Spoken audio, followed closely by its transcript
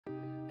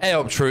Hey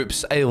up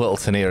troops,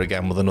 Alyttletontwitch here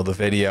again with another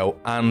video,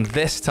 and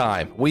this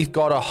time we've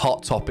got a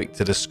hot topic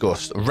to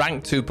discuss.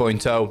 Rank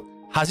 2.0,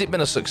 has it been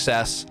a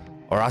success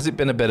or has it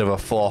been a bit of a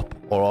flop,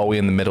 or are we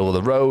in the middle of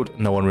the road?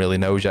 No one really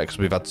knows yet because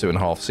we've had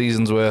 2.5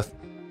 seasons worth.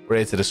 We're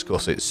here to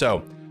discuss it.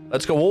 So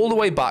let's go all the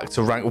way back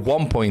to rank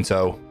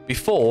 1.0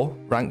 before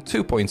rank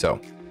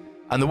 2.0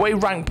 and the way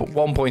rank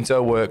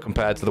 1.0 worked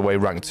compared to the way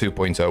rank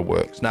 2.0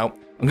 works. Now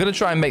I'm going to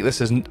try and make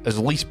this as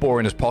least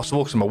boring as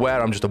possible because I'm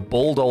aware I'm just a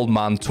bald old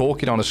man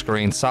talking on a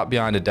screen sat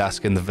behind a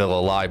desk in the Villa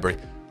library.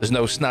 There's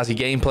no snazzy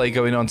gameplay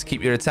going on to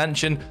keep your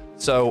attention,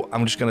 so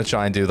I'm just going to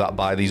try and do that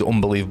by these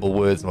unbelievable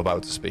words I'm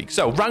about to speak.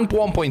 So rank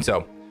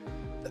 1.0.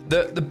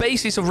 The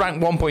basis of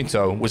rank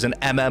 1.0 was an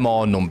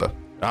MMR number,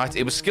 right?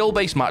 It was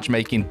skill-based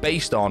matchmaking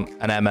based on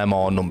an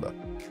MMR number.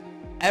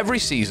 Every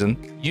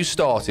season you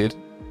started,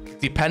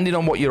 depending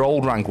on what your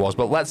old rank was,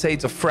 but let's say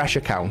it's a fresh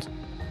account,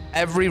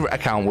 every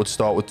account would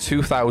start with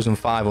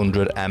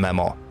 2,500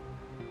 MMR.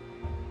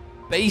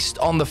 Based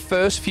on the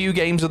first few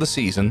games of the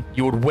season,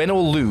 you would win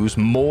or lose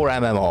more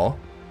MMR,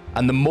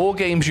 and the more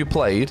games you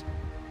played,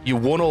 you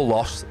won or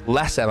lost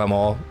less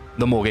MMR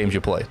the more games you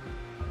played.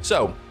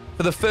 So,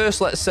 for the first,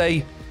 let's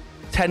say,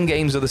 10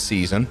 games of the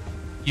season,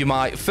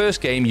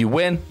 first game you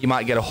win, you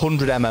might get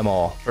 100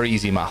 MMR for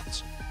easy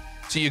maths.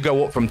 So you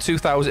go up from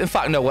 2,000, in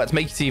fact, no, let's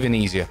make it even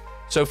easier.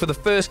 So for the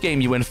first game,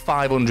 you win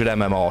 500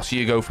 MMR. So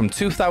you go from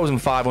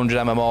 2,500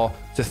 MMR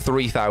to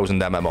 3,000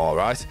 MMR,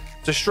 right?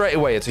 So straight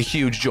away, it's a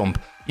huge jump.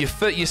 Your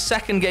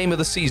second game of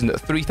the season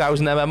at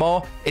 3,000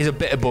 MMR is a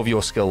bit above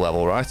your skill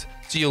level, right?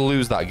 So you'll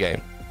lose that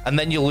game. And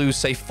then you lose,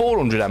 say,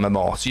 400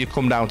 MMR. So you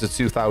come down to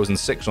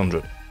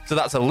 2,600. So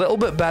that's a little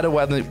bit better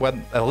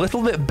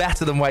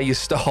than where you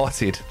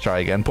started. Try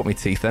again, put my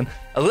teeth in.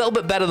 A little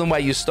bit better than where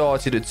you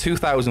started at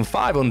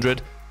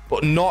 2,500.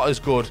 But not as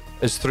good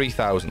as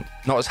 3,000,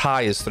 not as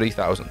high as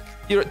 3,000.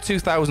 You're at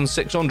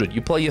 2,600,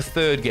 you play your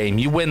third game,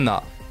 you win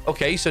that.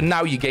 Okay, so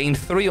now you gain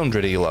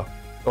 300 ELO,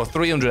 or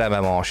 300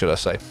 MMR, should I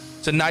say.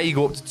 So now you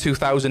go up to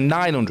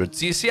 2,900.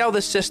 So you see how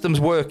this system's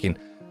working?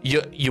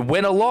 You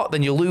win a lot,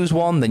 then you lose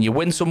one, then you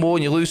win some more,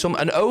 and you lose some.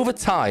 And over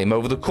time,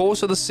 over the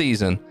course of the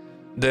season,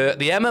 the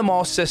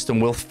MMR system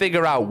will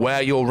figure out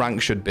where your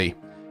rank should be.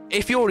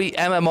 If your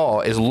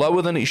MMR is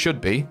lower than it should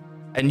be,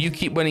 and you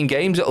keep winning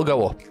games, it'll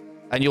go up.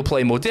 And you'll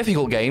play more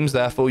difficult games,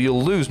 therefore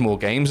you'll lose more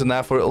games, and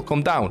therefore it'll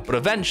come down. But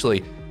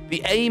eventually,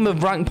 the aim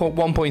of rank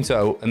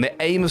 1.0 and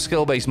the aim of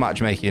skill-based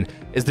matchmaking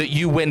is that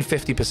you win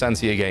 50%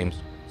 of your games.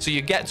 So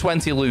you get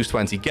 20, lose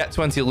 20, get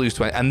 20, lose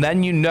 20, and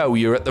then you know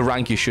you're at the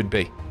rank you should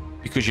be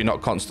because you're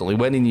not constantly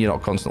winning, you're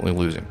not constantly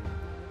losing.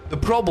 The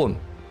problem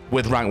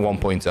with rank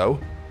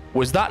 1.0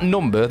 was that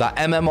number, that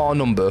MMR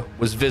number,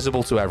 was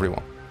visible to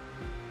everyone.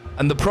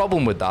 And the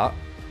problem with that,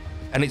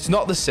 and it's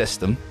not the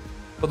system,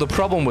 but the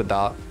problem with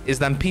that is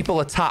then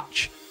people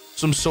attach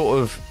some sort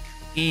of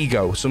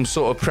ego, some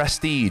sort of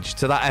prestige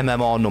to that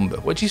MMR number,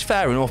 which is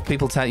fair enough.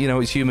 People tell you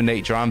know, it's human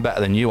nature. I'm better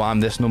than you. I'm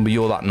this number.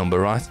 You're that number,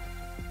 right?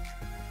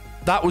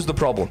 That was the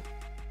problem.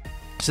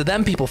 So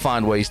then people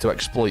find ways to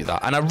exploit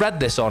that. And I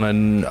read this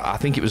on I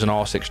think it was an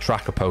R6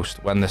 tracker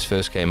post when this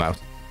first came out.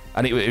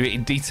 And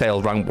it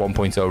detailed rank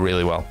 1.0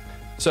 really well.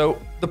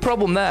 So the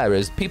problem there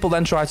is people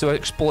then try to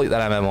exploit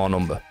that MMR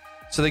number.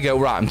 So they go,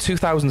 right, I'm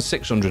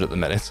 2,600 at the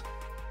minute.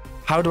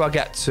 How do I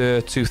get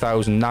to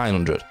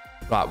 2,900?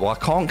 Right, well, I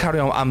can't carry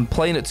on. I'm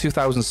playing at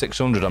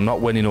 2,600. I'm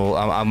not winning or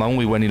I'm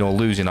only winning or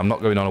losing. I'm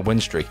not going on a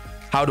win streak.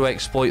 How do I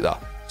exploit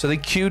that? So they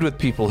queued with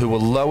people who were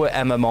lower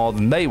MMR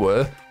than they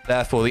were.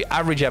 Therefore, the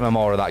average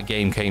MMR of that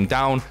game came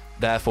down.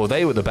 Therefore,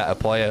 they were the better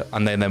player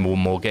and they then won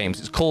more games.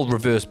 It's called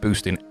reverse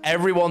boosting.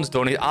 Everyone's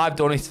done it. I've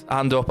done it.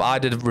 Hand up. I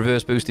did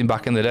reverse boosting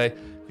back in the day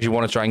because you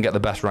want to try and get the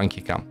best rank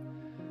you can.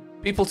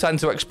 People tend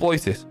to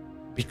exploit it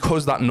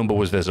because that number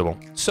was visible.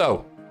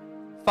 So,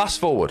 fast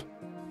forward,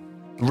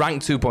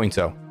 rank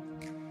 2.0.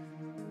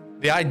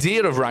 The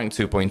idea of rank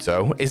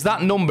 2.0 is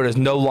that number is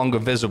no longer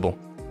visible.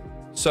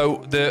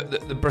 So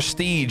the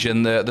prestige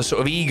and the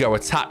sort of ego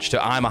attached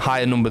to I'm a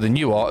higher number than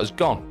you are is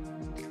gone.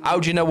 How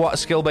do you know what a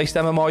skill-based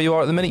MMR you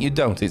are at the minute? You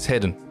don't. It's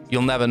hidden.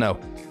 You'll never know.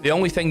 The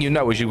only thing you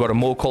know is you've got a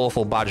more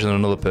colourful badge than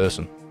another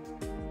person.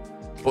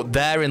 But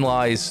therein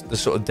lies the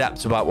sort of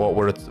depth about what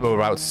we're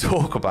about to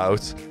talk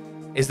about,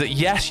 is that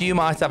yes, you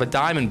might have a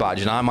diamond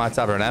badge and I might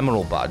have an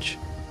emerald badge.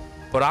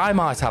 But I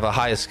might have a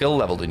higher skill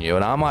level than you,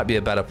 and I might be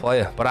a better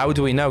player. But how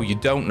do we know? You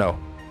don't know.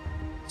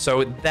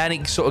 So then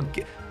it sort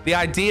of... The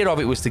idea of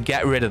it was to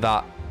get rid of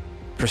that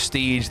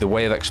prestige, the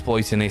way of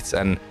exploiting it,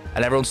 and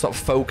everyone stopped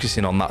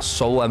focusing on that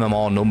sole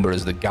MMR number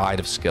as the guide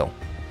of skill.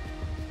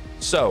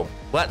 So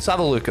let's have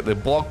a look at the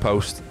blog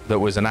post that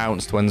was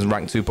announced when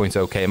rank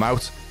 2.0 came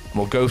out, and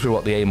we'll go through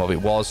what the aim of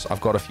it was.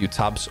 I've got a few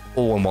tabs,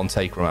 all in one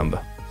take,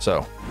 remember.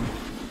 So,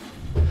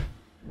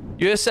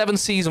 Year 7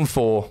 Season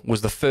 4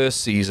 was the first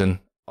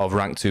season of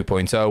rank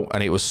 2.0,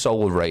 and it was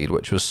Solar Raid,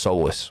 which was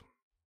soulless.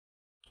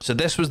 So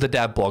this was the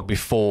dev blog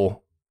before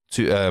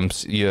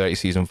Year 8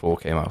 Season 4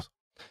 came out.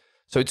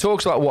 So it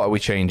talks about what are we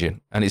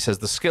changing, and it says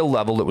the skill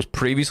level that was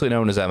previously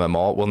known as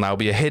MMR will now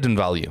be a hidden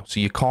value, so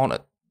you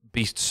can't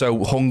be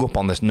so hung up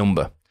on this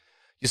number.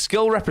 Your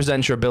skill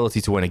represents your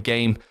ability to win a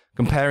game.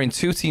 Comparing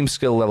two team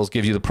skill levels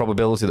gives you the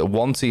probability that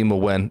one team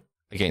will win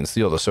against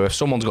the other. So if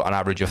someone's got an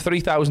average of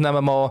 3,000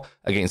 MMR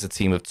against a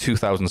team of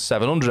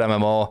 2,700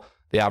 MMR,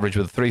 the average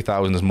with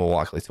 3,000 is more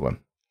likely to win.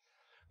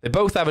 They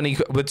both have an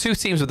equal, with two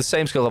teams with the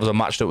same skill levels are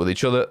matched up with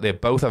each other, they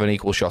both have an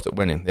equal shot at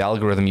winning. The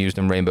algorithm used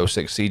in Rainbow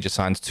Six Siege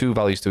assigns two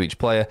values to each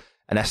player,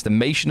 an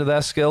estimation of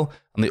their skill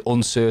and the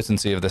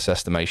uncertainty of this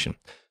estimation.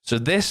 So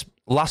this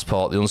last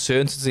part, the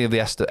uncertainty of the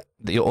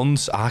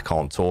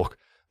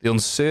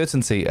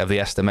uncertainty of the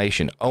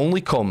estimation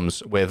only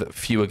comes with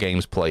fewer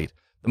games played.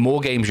 The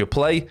more games you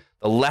play,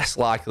 the less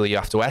likely you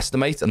have to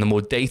estimate and the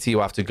more data you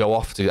have to go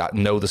off to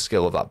know the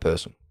skill of that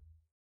person.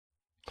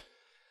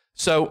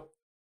 So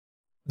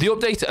the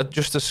update,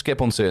 just to skip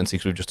uncertainty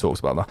because we've just talked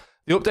about that,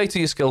 the update to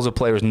your skills of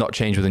player has not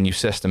changed with the new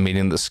system,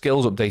 meaning that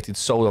skills updated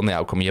solely on the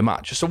outcome of your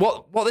match. So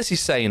what this is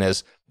saying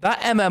is that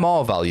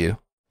MMR value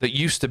that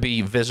used to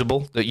be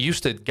visible, that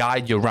used to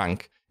guide your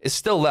rank, is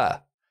still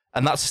there.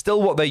 And that's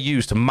still what they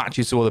use to match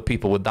you to other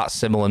people with that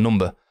similar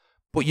number,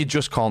 but you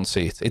just can't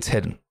see it. It's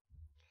hidden.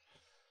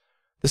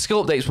 The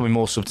skill updates will be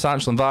more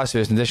substantial and vice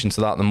versa. In addition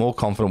to that, the more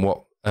confident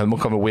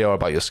we are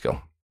about your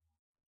skill.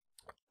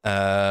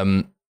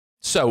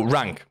 So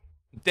rank.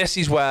 This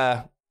is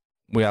where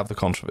we have the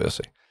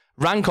controversy.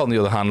 Rank, on the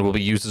other hand, will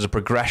be used as a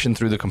progression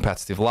through the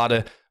competitive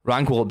ladder.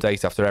 Rank will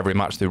update after every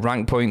match through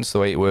rank points. The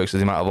way it works is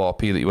the amount of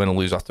RP that you win or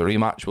lose after a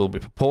rematch will be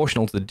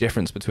proportional to the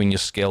difference between your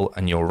skill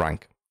and your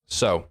rank.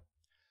 So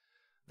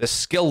the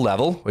skill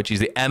level, which is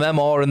the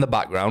MMR in the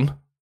background,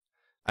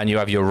 and you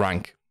have your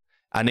rank.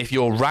 And if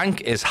your rank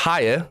is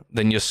higher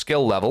than your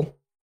skill level,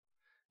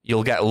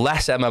 you'll get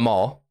less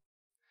MMR.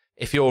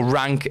 If your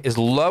rank is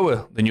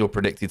lower than your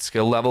predicted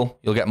skill level,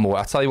 you'll get more.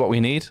 I'll tell you what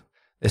we need.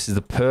 This is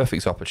the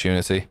perfect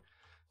opportunity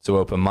to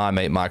open my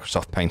mate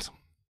Microsoft Paint.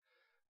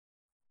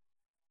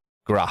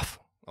 Graph,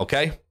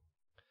 okay?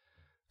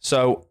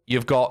 So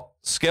you've got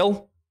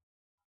skill.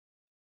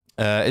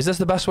 Is this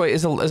the best way?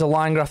 Is a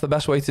line graph the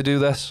best way to do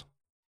this?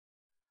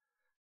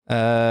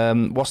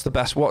 What's the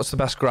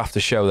best graph to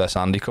show this,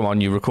 Andy? Come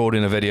on, you're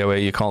recording a video here,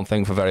 you can't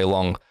think for very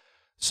long.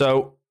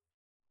 So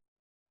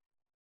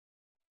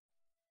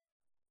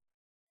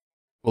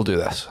we'll do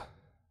this.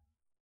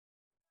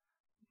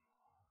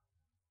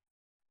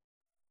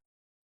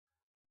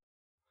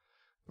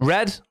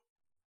 Red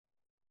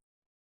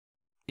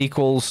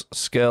equals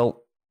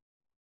skill,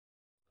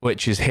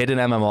 which is hidden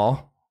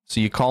MMR. So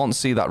you can't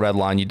see that red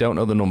line. You don't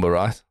know the number,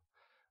 right?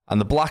 And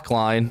the black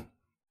line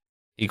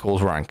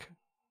equals rank.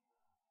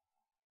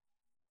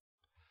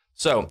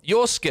 So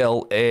your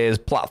skill is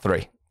plat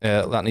 3.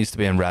 That needs to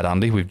be in red,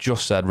 Andy. We've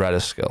just said red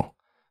is skill.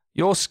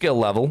 Your skill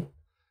level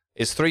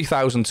is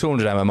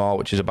 3,200 MMR,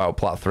 which is about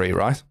plat 3,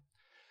 right?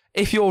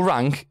 If your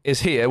rank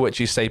is here,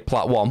 which is, say,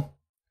 plat 1,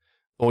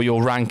 or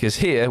your rank is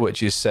here,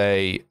 which is,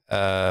 say,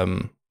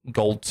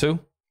 gold 2.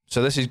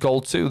 So this is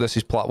gold 2, this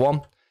is plat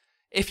 1.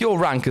 If your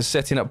rank is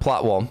sitting at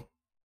plat 1,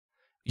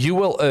 you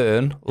will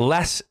earn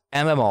less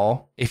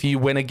MMR if you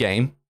win a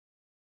game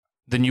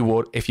than you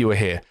would if you were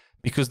here.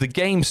 Because the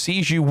game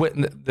sees you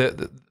win,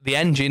 the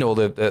engine or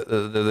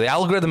the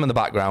algorithm in the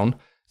background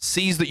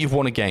sees that you've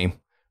won a game,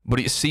 but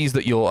it sees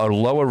that you're a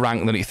lower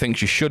rank than it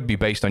thinks you should be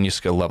based on your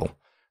skill level.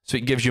 So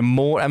it gives you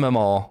more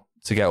MMR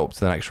to get up to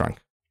the next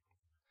rank.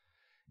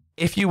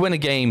 If you win a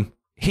game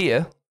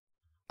here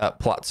at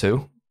plat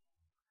 2,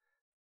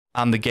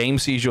 and the game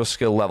sees your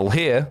skill level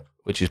here,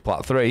 which is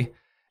plat 3,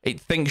 it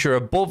thinks you're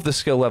above the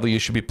skill level you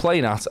should be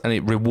playing at, and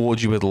it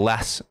rewards you with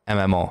less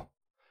MMR.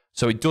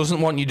 So it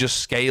doesn't want you just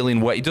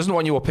scaling, it doesn't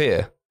want you up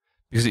here,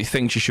 because it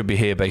thinks you should be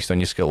here based on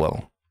your skill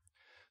level.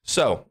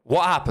 So,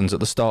 what happens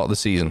at the start of the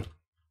season?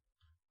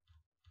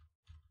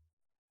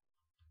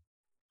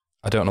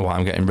 I don't know why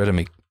I'm getting rid of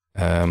me.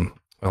 Well,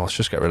 let's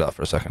just get rid of that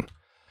for a second.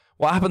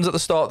 What happens at the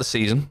start of the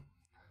season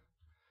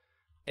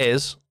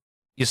is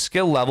your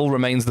skill level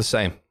remains the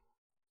same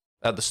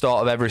at the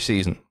start of every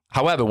season.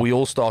 However, we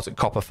all start at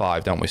copper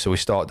 5, don't we? So we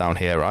start down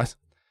here, right?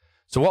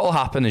 So what will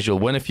happen is you'll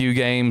win a few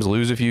games,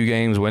 lose a few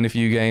games, win a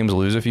few games,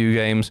 lose a few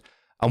games.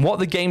 And what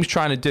the game's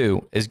trying to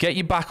do is get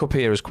you back up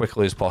here as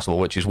quickly as possible,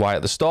 which is why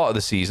at the start of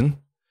the season,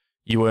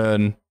 you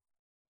earn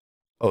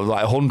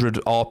like 100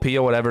 RP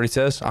or whatever it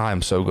is. I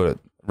am so good at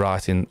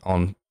writing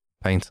on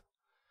Paint.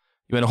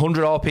 You earn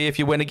 100 RP if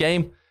you win a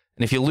game,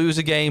 and if you lose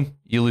a game,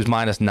 you lose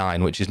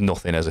 -9, which is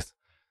nothing, is it?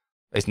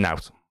 It's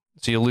nout.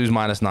 So you lose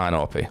 -9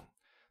 RP.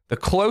 The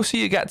closer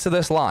you get to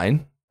this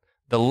line,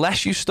 the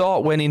less you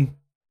start winning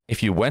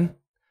if you win,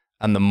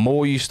 and the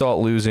more you start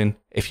losing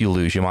if you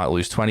lose. You might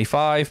lose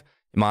 25,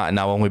 you might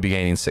now only be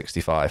gaining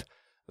 65.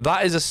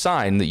 That is a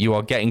sign that you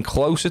are getting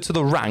closer to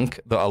the rank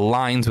that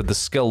aligns with the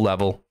skill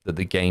level that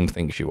the game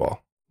thinks you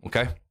are.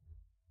 Okay?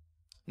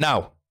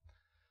 Now,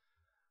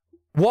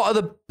 what are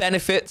the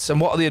benefits and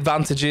what are the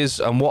advantages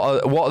and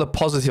what are the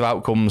positive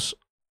outcomes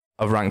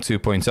of rank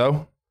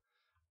 2.0?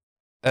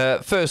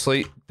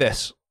 Firstly,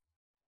 this.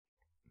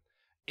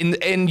 In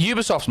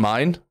Ubisoft's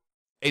mind,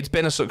 it's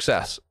been a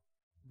success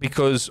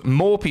because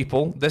more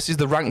people, this is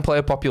the ranked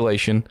player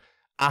population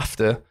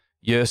after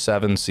Year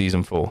 7,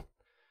 Season 4.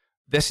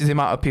 This is the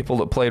amount of people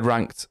that played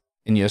ranked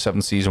in Year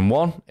 7 Season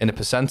 1 in a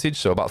percentage,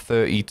 so about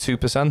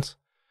 32%.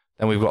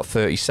 Then we've got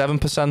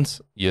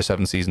 37%, Year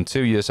 7 Season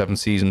 2, Year 7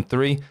 Season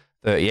 3,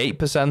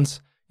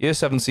 38%, Year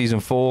 7 Season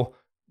 4,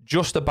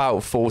 just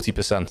about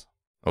 40%,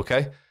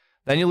 okay?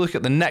 Then you look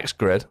at the next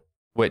grid,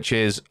 which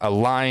is a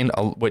line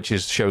which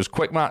shows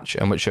quick match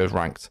and which shows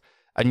ranked.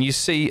 And you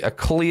see a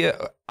clear,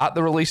 at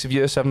the release of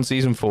Year 7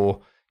 Season 4,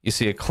 you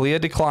see a clear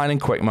decline in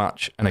quick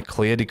match and a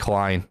clear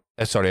decline,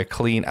 a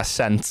clean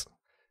ascent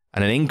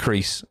and an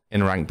increase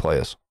in ranked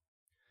players.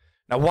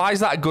 Now, why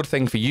is that a good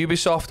thing for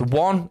Ubisoft?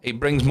 One, it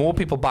brings more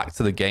people back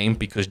to the game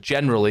because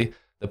generally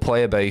the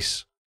player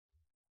base,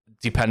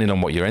 depending on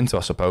what you're into,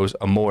 I suppose,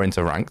 are more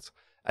into ranked.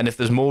 And if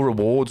there's more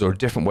rewards or a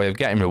different way of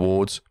getting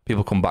rewards,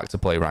 people come back to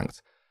play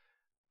ranked.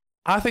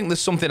 I think there's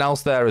something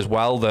else there as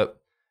well that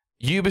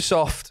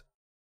Ubisoft,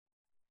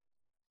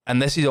 and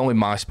this is only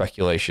my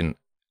speculation,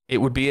 it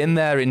would be in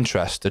their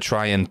interest to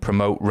try and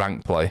promote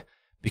ranked play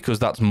because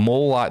that's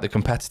more like the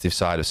competitive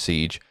side of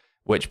Siege,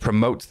 which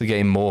promotes the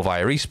game more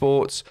via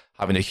esports.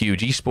 Having a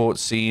huge esports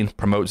scene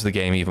promotes the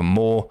game even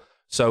more.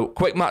 So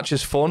quick match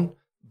is fun,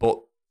 but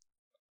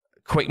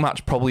quick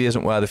match probably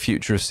isn't where the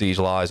future of Siege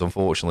lies,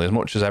 unfortunately. As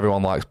much as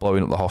everyone likes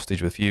blowing up the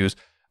hostage with views,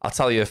 I'll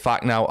tell you a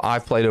fact now,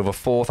 I've played over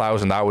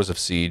 4,000 hours of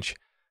Siege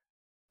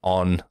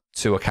on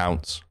 2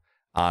 accounts,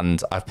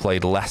 and I've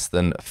played less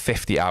than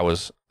 50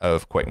 hours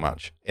of quick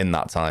match in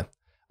that time.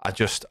 I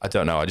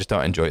don't know, I just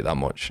don't enjoy it that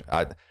much.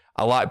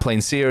 I like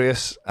playing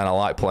serious, and I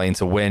like playing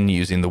to win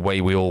using the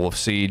way we all love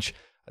Siege.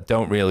 I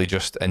don't really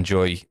just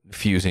enjoy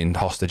fusing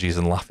hostages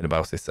and laughing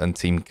about it and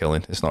team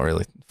killing. It's not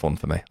really fun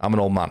for me. I'm an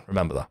old man,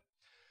 remember that.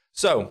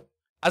 So,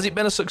 has it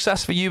been a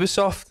success for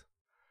Ubisoft?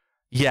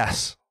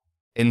 Yes.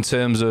 In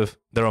terms of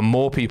there are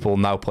more people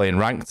now playing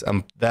ranked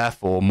and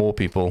therefore more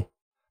people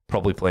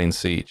probably playing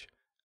Siege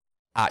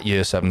at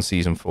Year 7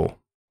 Season 4.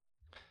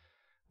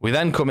 We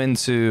then come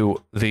into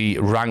the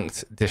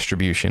ranked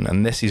distribution,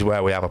 and this is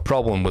where we have a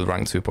problem with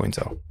Ranked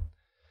 2.0.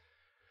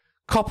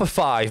 Copper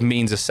 5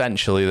 means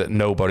essentially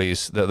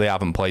that they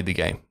haven't played the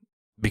game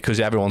because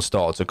everyone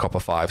starts at Copper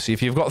 5. So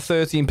if you've got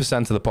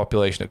 13% of the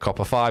population at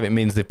Copper 5, it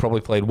means they've probably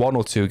played 1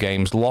 or 2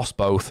 games, lost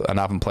both, and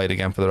haven't played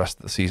again for the rest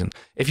of the season.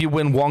 If you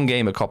win 1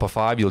 game at Copper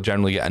 5, you'll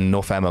generally get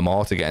enough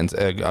MMR to get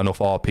into, enough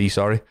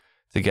RP,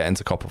 to get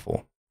into Copper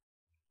 4.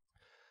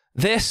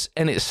 This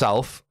in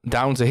itself,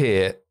 down to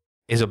here,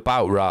 is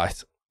about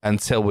right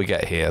until we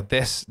get here.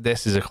 This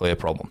is a clear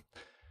problem.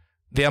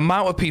 The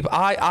amount of people,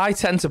 I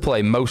tend to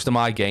play most of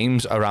my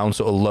games around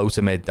sort of low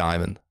to mid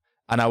diamond.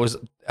 And I was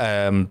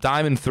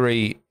Diamond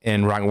 3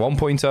 in rank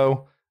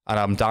 1.0, and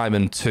I'm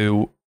Diamond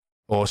 4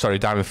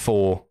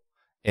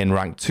 in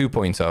rank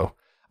 2.0.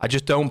 I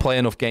just don't play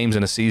enough games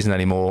in a season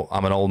anymore.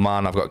 I'm an old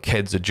man, I've got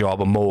kids, a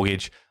job, a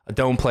mortgage. I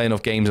don't play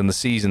enough games in the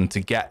season to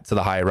get to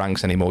the higher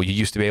ranks anymore. You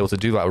used to be able to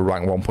do that with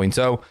rank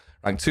 1.0.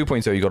 Rank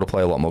 2.0, you got to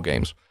play a lot more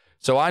games.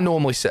 So I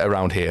normally sit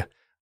around here.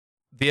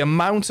 The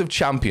amount of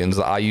champions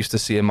that I used to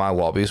see in my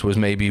lobbies was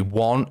maybe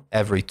 1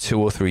 every 2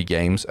 or 3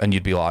 games, and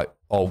you'd be like,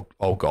 oh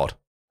God,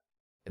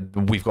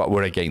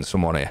 we're against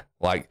someone here.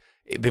 Like,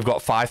 they've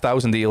got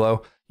 5,000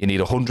 elo. You need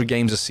 100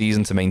 games a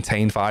season to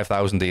maintain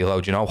 5,000 elo.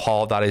 Do you know how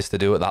hard that is to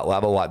do at that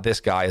level? Like, this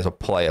guy is a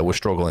player. We're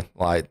struggling.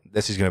 Like,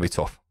 this is going to be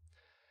tough.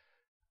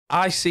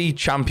 I see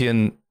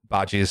champion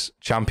badges,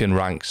 champion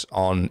ranks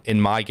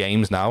in my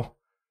games now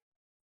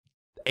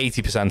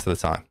 80% of the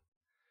time.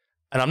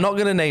 And I'm not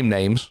going to name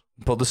names,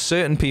 but there's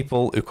certain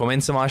people who come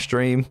into my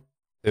stream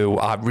who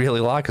I really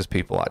like as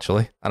people,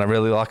 actually, and I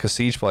really like as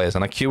Siege players,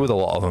 and I queue with a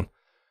lot of them,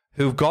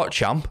 who've got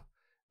champ,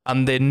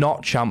 and they're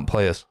not champ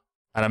players.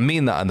 And I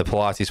mean that in the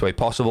politest way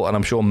possible, and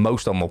I'm sure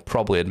most of them will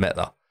probably admit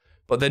that.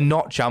 But they're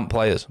not champ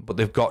players, but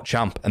they've got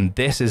champ, and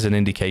this is an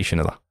indication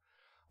of that.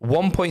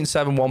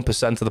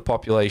 1.71% of the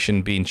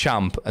population being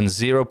champ and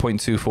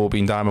 0.24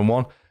 being Diamond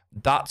 1,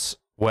 that's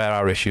where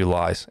our issue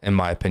lies, in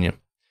my opinion.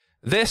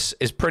 This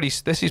is pretty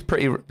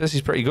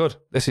good.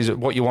 This is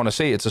what you want to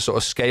see. It's a sort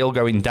of scale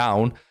going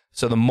down.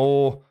 So the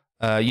more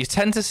you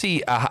tend to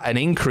see an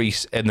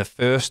increase in the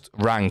first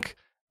rank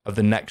of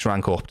the next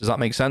rank up. Does that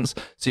make sense?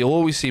 So you'll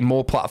always see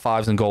more Plat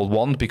 5s than Gold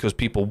 1s because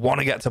people want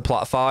to get to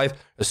Plat 5.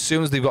 As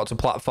soon as they've got to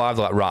Plat 5,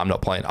 they're like, right, I'm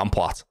not playing. I'm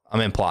Plat.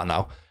 I'm in Plat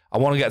now. I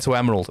want to get to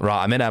Emerald.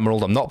 Right, I'm in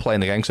Emerald. I'm not playing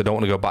the game because I don't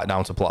want to go back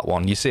down to Plat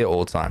 1. You see it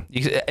all the time.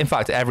 In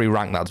fact, every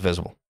rank that's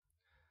visible.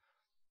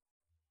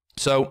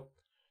 So...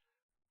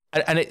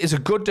 and it is a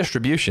good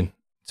distribution,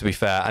 to be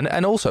fair.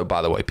 And also,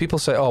 by the way, people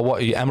say, oh,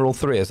 what are you, Emerald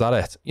 3? Is that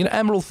it? You know,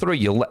 Emerald 3,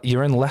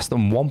 you're in less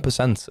than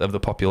 1% of the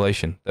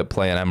population that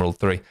play in Emerald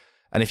 3.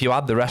 And if you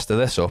add the rest of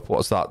this up,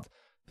 what's that?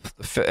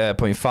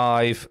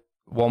 0.5,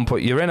 1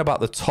 point, you're in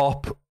about the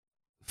top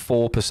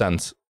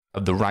 4%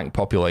 of the ranked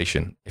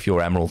population if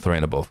you're Emerald 3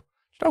 and above.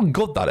 Do you know how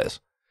good that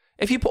is?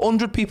 If you put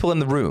 100 people in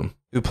the room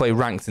who play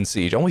ranked in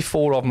Siege, only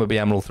 4 of them would be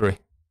Emerald 3,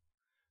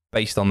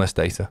 based on this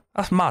data.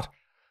 That's mad.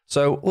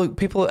 So, look,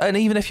 people, and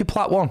even if you're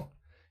Plat 1, if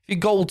you're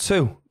Gold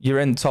 2, you're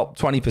in top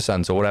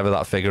 20% or whatever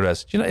that figure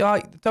is. Do you know,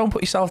 like, don't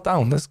put yourself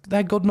down.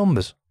 They're good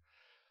numbers.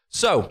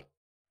 So,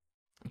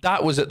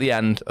 That was at the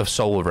end of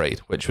Solar Raid,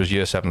 which was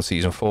Year 7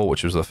 Season 4,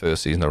 which was the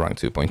first season of Rank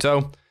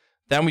 2.0.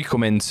 Then we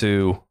come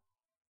into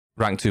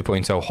Rank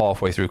 2.0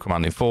 halfway through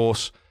Commanding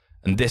Force,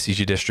 and this is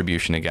your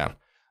distribution again.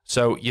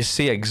 So you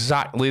see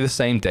exactly the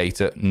same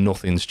data,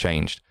 nothing's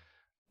changed.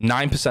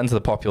 9% of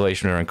the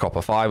population are in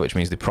Copper 5, which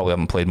means they probably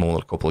haven't played more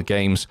than a couple of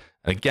games.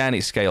 And again,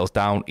 it scales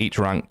down. Each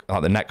rank,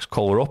 like the next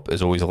color up,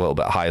 is always a little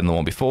bit higher than the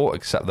one before,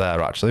 except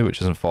there, actually, which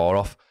isn't far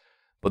off.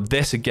 But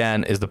this,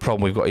 again, is the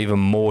problem. We've got even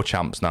more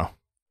champs now.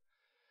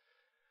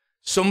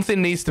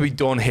 Something needs to be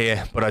done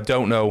here, but I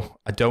don't know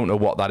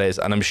what that is.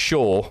 And I'm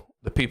sure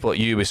the people at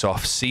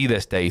Ubisoft see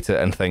this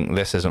data and think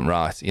this isn't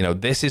right. You know,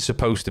 this is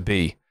supposed to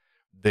be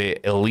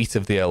the elite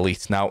of the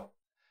elite. Now,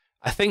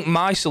 I think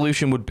my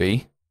solution would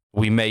be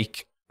we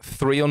make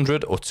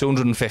 300 or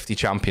 250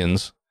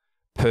 champions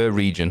per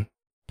region,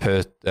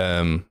 per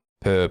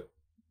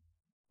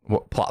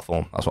what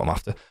platform? That's what I'm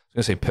after. I was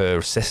going to say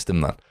per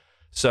system then.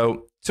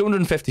 So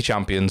 250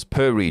 champions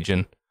per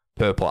region,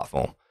 per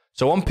platform.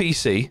 So on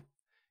PC,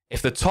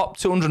 if the top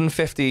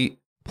 250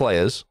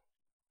 players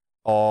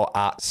are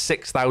at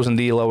 6,000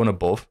 elo and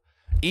above,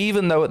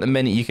 even though at the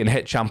minute you can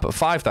hit champ at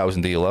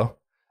 5,000 elo,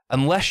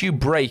 unless you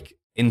break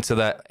into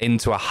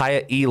a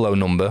higher elo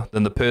number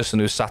than the person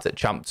who's sat at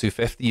champ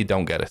 250, you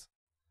don't get it.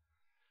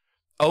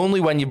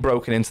 Only when you've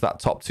broken into that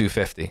top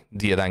 250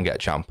 do you then get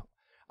champ.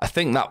 I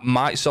think that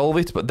might solve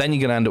it, but then you're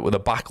going to end up with a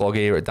backlog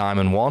here at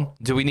Diamond 1.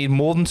 Do we need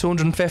more than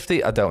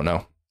 250? I don't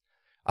know.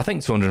 I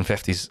think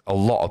 250 is a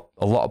lot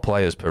of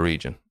players per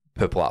region,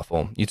 per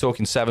platform. You're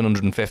talking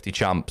 750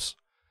 champs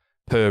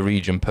per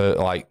region, per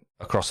like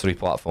across 3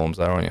 platforms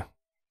there, aren't you?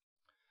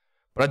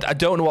 But I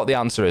don't know what the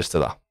answer is to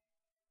that.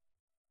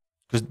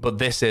 But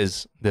this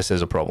is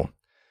a problem.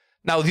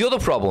 Now, the other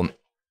problem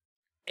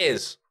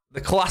is the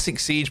classic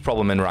siege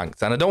problem in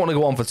ranked. And I don't want to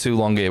go on for too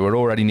long here. We're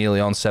already nearly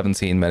on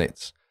 17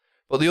 minutes.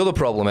 But the other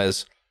problem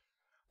is,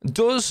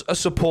 does a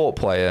support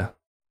player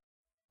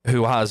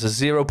who has a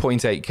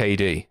 0.8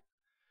 KD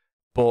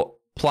but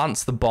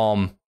plants the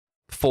bomb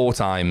 4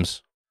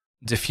 times,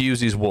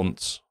 defuses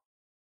once,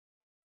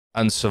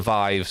 and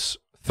survives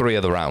 3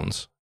 of the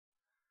rounds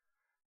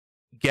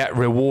get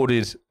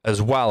rewarded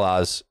as well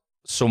as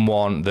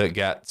someone that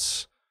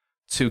gets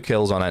 2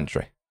 kills on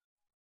entry,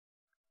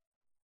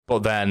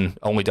 but then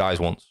only dies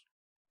once?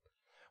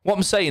 What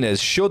I'm saying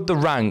is, should the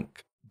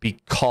rank be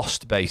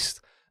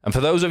cost-based? And for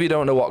those of you who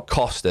don't know what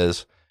cost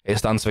is, it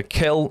stands for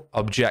kill,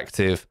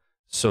 objective,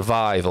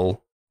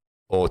 survival,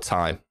 or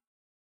time.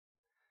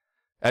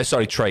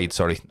 Trade.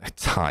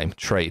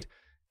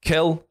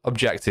 Kill,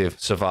 objective,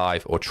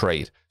 survive, or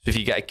trade. So if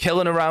you get a kill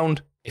in a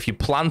round, if you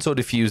plant or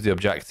defuse the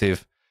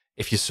objective,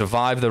 if you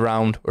survive the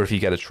round, or if you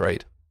get a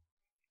trade.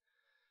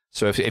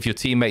 So if your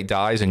teammate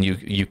dies and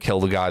you kill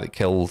the guy that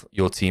killed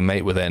your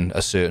teammate within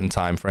a certain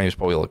time frame, it's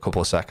probably like a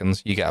couple of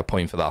seconds, you get a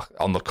point for that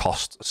on the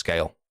cost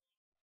scale.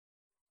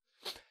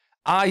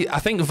 I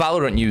think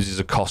Valorant uses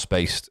a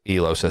cost-based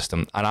elo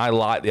system, and I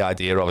like the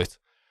idea of it.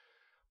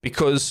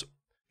 Because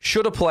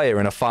should a player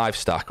in a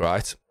 5-stack,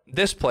 right,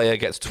 this player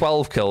gets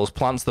 12 kills,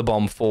 plants the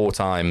bomb 4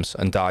 times,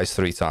 and dies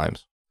 3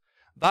 times.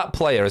 That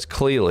player is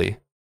clearly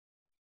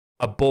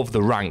above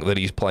the rank that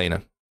he's playing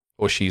in,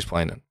 or she's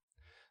playing in.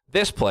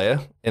 This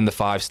player in the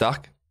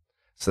 5-stack,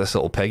 so this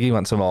little piggy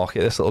went to market,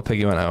 this little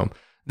piggy went home.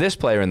 This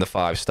player in the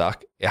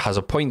 5-stack, it has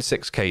a 0.6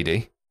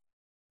 KD,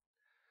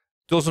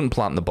 doesn't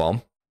plant the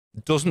bomb,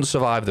 doesn't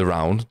survive the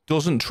round,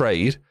 doesn't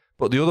trade,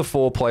 but the other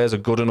 4 players are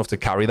good enough to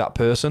carry that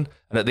person,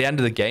 and at the end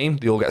of the game,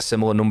 they all get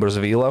similar numbers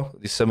of elo,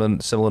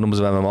 similar numbers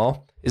of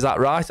MMR. Is that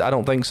right? I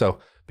don't think so,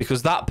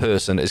 because that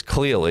person is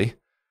clearly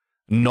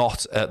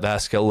not at their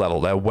skill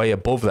level. They're way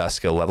above their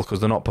skill level because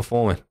they're not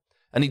performing.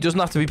 And it doesn't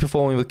have to be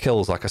performing with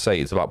kills, like I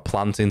say. It's about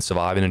planting,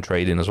 surviving, and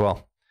trading as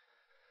well.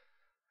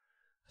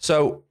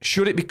 So,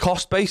 should it be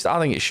cost-based? I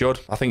think it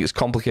should. I think it's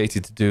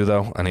complicated to do,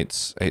 though, and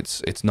it's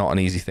not an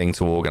easy thing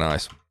to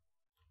organise.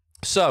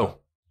 So,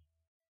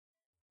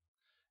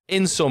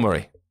 in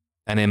summary,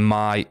 and in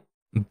my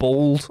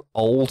bold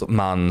old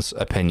man's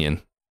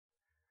opinion,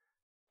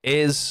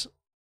 is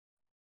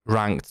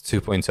ranked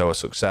 2.0 a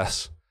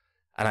success?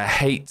 And I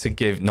hate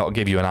to not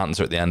give you an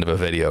answer at the end of a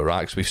video,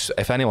 right? Because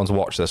if anyone's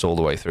watched this all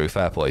the way through,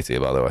 fair play to you,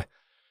 by the way.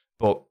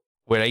 But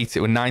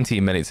we're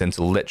 19 minutes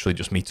into literally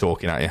just me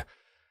talking at you.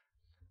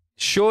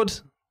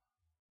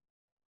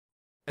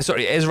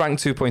 Is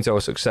ranked 2.0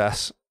 a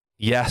success?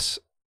 Yes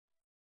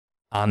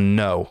and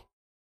no.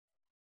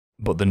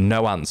 But the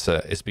no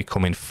answer is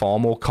becoming far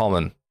more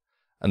common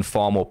and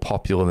far more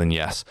popular than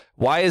yes.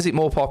 Why is it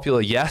more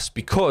popular? Yes,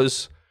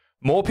 because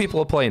more people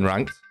are playing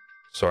ranked.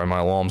 Sorry, my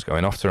alarm's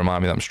going off to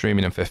remind me that I'm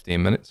streaming in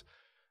 15 minutes.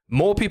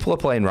 More people are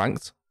playing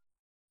ranked.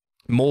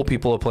 More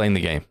people are playing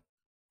the game.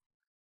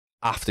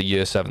 After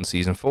Year 7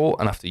 Season 4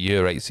 and after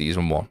Year 8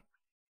 Season 1.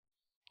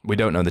 We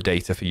don't know the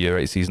data for Year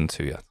 8 Season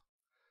 2 yet.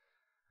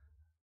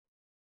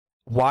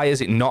 Why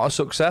is it not a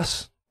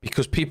success?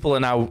 Because people are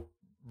now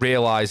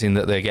realizing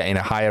that they're getting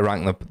a higher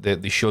rank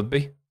than they should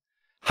be.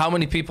 How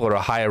many people are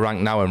a higher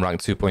rank now in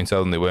rank 2.0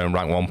 than they were in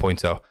rank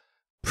 1.0?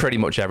 Pretty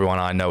much everyone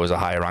I know is a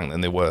higher rank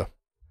than they were.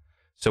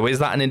 So is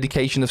that an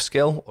indication of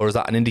skill, or is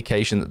that an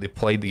indication that they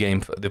played the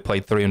game, they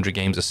played 300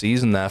 games a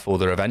season, therefore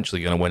they're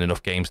eventually going to win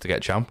enough games to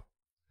get champ?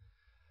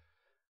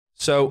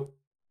 So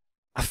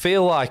I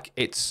feel like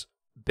it's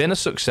been a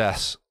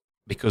success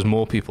because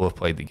more people have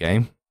played the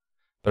game,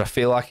 but I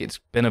feel like it's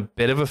been a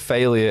bit of a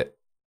failure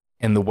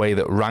in the way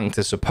that ranked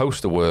is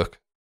supposed to work,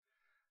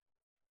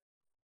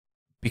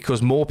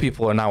 because more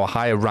people are now a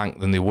higher rank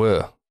than they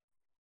were.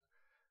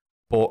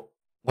 But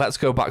let's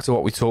go back to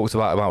what we talked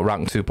about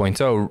rank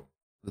 2.0.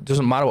 It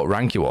doesn't matter what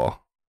rank you are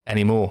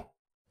anymore,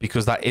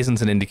 because that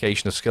isn't an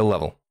indication of skill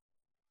level.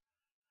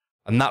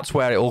 And that's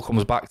where it all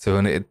comes back to.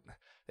 And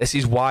this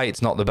is why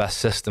it's not the best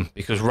system,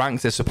 because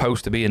ranked is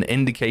supposed to be an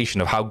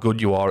indication of how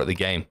good you are at the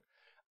game.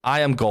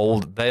 I am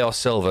gold, they are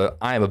silver,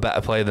 I am a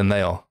better player than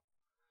they are.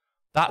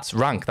 That's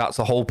rank. That's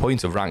the whole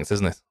point of ranked,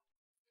 isn't it?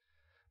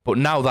 But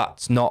now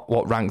that's not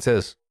what ranked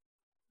is.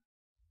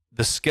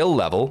 The skill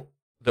level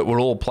that we're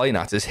all playing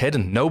at is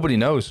hidden. Nobody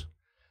knows.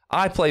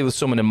 I play with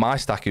someone in my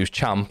stack who's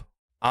champ.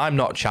 I'm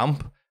not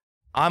champ.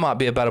 I might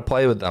be a better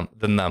player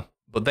than them,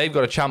 but they've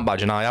got a champ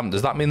badge and I haven't.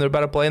 Does that mean they're a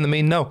better player than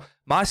me? No.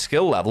 My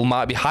skill level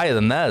might be higher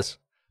than theirs,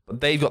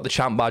 but they've got the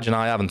champ badge and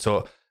I haven't.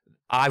 So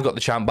I've got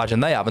the champ badge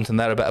and they haven't, and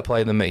they're a better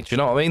player than me. Do you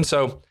know what I mean?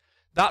 So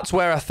that's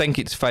where I think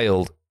it's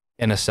failed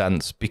in a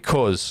sense,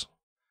 because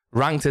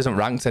ranked isn't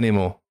ranked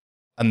anymore,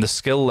 and the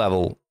skill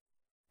level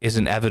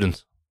isn't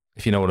evident,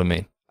 if you know what I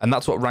mean. And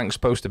that's what rank's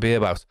supposed to be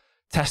about.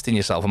 Testing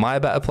yourself. Am I a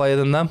better player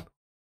than them?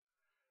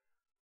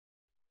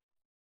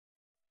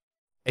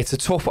 It's a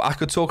tough... I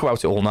could talk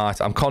about it all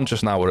night. I'm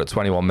conscious now we're at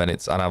 21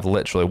 minutes and I've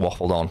literally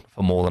waffled on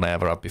for more than I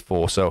ever have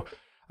before. So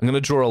I'm going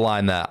to draw a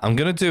line there. I'm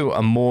going to do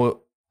a more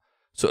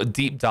sort of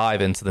deep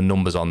dive into the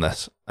numbers on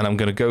this. And I'm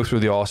going to go through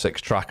the R6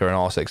 tracker and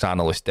R6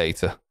 analyst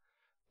data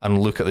and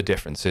look at the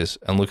differences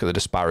and look at the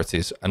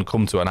disparities and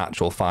come to an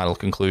actual final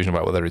conclusion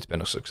about whether it's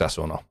been a success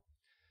or not.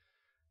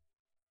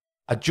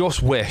 I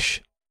just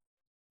wish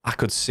I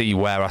could see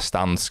where I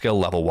stand skill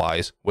level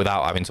wise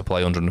without having to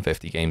play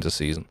 150 games a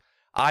season.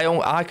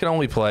 I can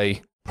only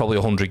play probably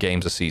 100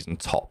 games a season,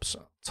 tops.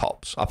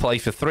 I play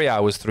for 3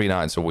 hours, 3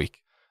 nights a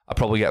week. I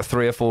probably get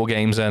 3 or 4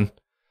 games in,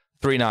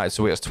 3 nights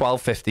a week. It's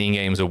 12, 15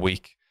 games a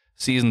week.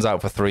 Season's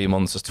out for 3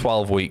 months. It's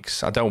 12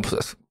 weeks.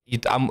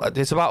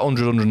 It's about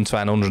 100,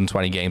 110,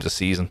 120 games a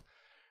season.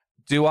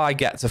 Do I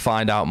get to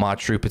find out my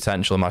true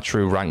potential and my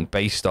true rank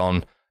based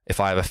on if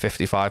I have a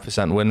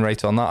 55% win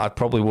rate on that? I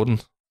probably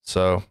wouldn't.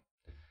 So,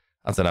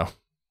 I don't know.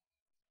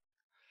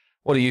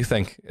 What do you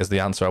think is the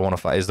answer I want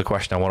to find, is the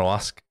question I want to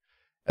ask?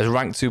 Has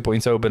Rank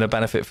 2.0 been a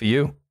benefit for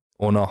you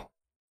or not?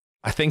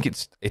 I think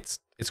it's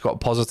got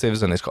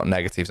positives and it's got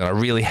negatives, and I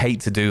really hate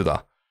to do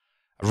that.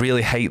 I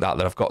really hate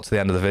that I've got to the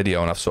end of the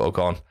video and I've sort of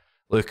gone,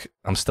 look,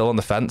 I'm still on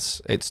the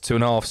fence. It's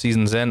 2.5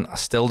 seasons in. I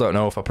still don't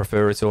know if I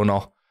prefer it or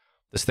not.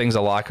 There's things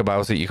I like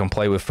about it. You can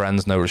play with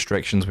friends, no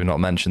restrictions. We've not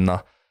mentioned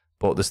that.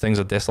 But there's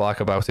things I dislike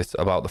about it,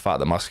 about the fact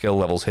that my skill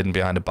level's hidden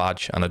behind a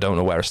badge and I don't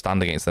know where I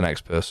stand against the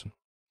next person.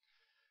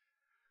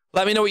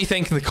 Let me know what you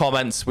think in the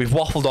comments. We've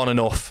waffled on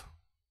enough.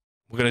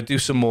 We're going to do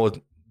some more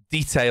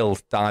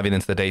detailed diving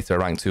into the data of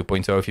Rank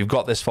 2.0. If you've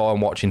got this far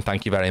and watching,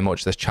 thank you very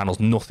much. This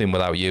channel's nothing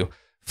without you.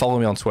 Follow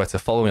me on Twitter.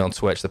 Follow me on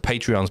Twitch. The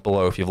Patreon's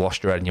below if you've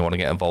lost your head and you want to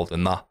get involved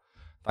in that.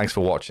 Thanks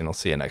for watching. I'll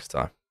see you next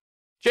time.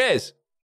 Cheers!